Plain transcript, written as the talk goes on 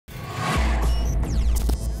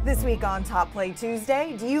This week on Top Play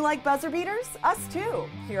Tuesday, do you like buzzer beaters? Us too.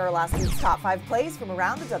 Here are last week's top 5 plays from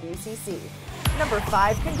around the WCC. Number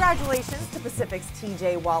 5, congratulations to Pacific's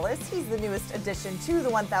TJ Wallace. He's the newest addition to the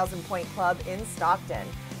 1,000-point club in Stockton.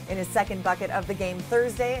 In his second bucket of the game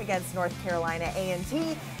Thursday against North Carolina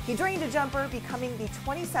A&T, he drained a jumper, becoming the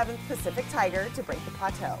 27th Pacific Tiger to break the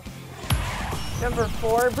plateau. Number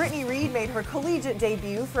 4, Brittany Reed made her collegiate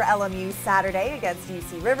debut for LMU Saturday against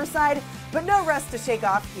UC Riverside, but no rest to shake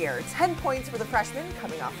off here. 10 points for the freshman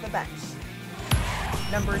coming off the bench.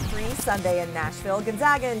 Number 3, Sunday in Nashville,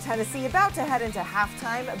 Gonzaga and Tennessee about to head into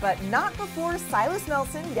halftime, but not before Silas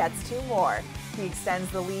Nelson gets 2 more. He extends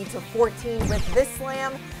the lead to 14 with this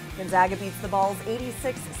slam. Gonzaga beats the Vols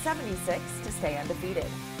 86-76 to stay undefeated.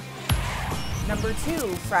 Number 2,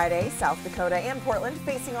 Friday, South Dakota and Portland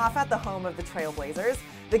facing off at the home of the Trailblazers.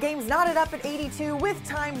 The game's knotted up at 82 with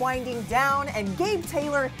time winding down, and Gabe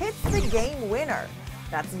Taylor hits the game winner.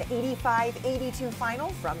 That's an 85-82 final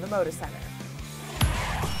from the Moda Center.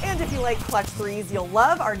 And if you like clutch threes, you'll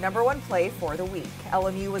love our number 1 play for the week.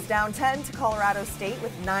 LMU was down 10 to Colorado State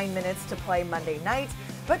with 9 minutes to play Monday night,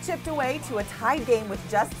 but chipped away to a tied game with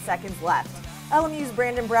just seconds left. LMU's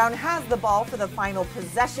Brandon Brown has the ball for the final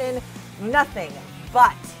possession. Nothing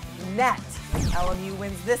but net. LMU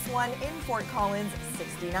wins this one in Fort Collins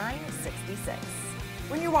 69-66.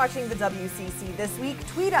 When you're watching the WCC this week,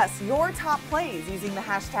 tweet us your top plays using the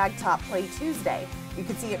hashtag TopPlayTuesday. You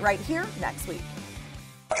can see it right here next week.